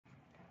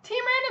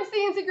Team Random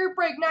C&C Group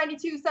break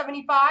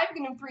 9275.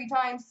 You can do 3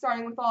 times,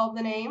 starting with all of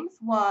the names.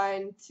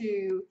 1,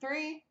 2,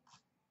 3.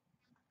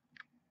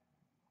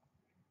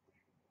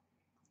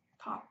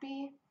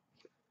 Copy.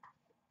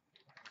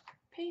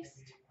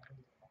 Paste.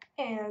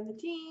 And the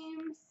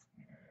teams.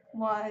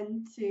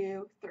 1,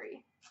 2,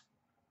 3.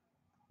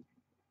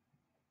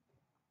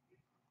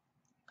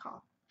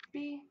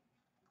 Copy.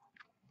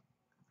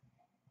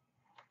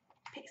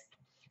 Paste.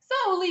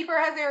 So, Leafer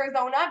has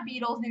Arizona,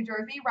 Beatles, New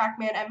Jersey,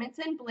 Rackman,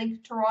 Edmonton,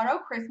 Blink, Toronto,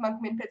 Chris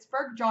Monkman,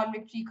 Pittsburgh, John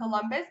McGee,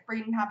 Columbus,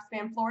 Braden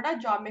Hapspan, Florida,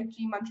 John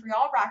McGee,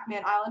 Montreal,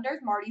 Rackman, Islanders,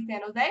 Marty, San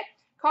Jose,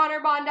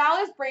 Connor Bond,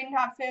 Dallas, Braden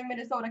Hapspan,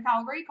 Minnesota,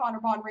 Calgary, Connor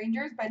Bond,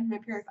 Rangers,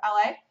 Benjamin Pierce,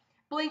 LA,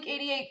 Blink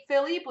 88,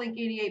 Philly, Blink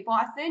 88,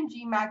 Boston,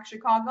 G-Mac,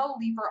 Chicago,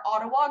 Leafer,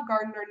 Ottawa,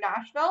 Gardner,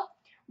 Nashville,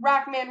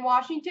 Rackman,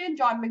 Washington,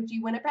 John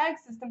McGee, Winnipeg,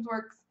 Systems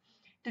Works,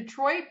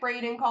 Detroit,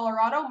 Braden,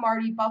 Colorado,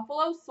 Marty,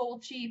 Buffalo, Soul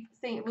Chief,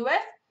 St. Louis,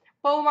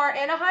 Bomar,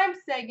 Anaheim,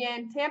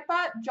 Sagan,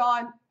 Tampa,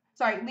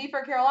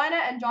 Leafer, Carolina,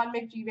 and John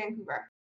McGee, Vancouver.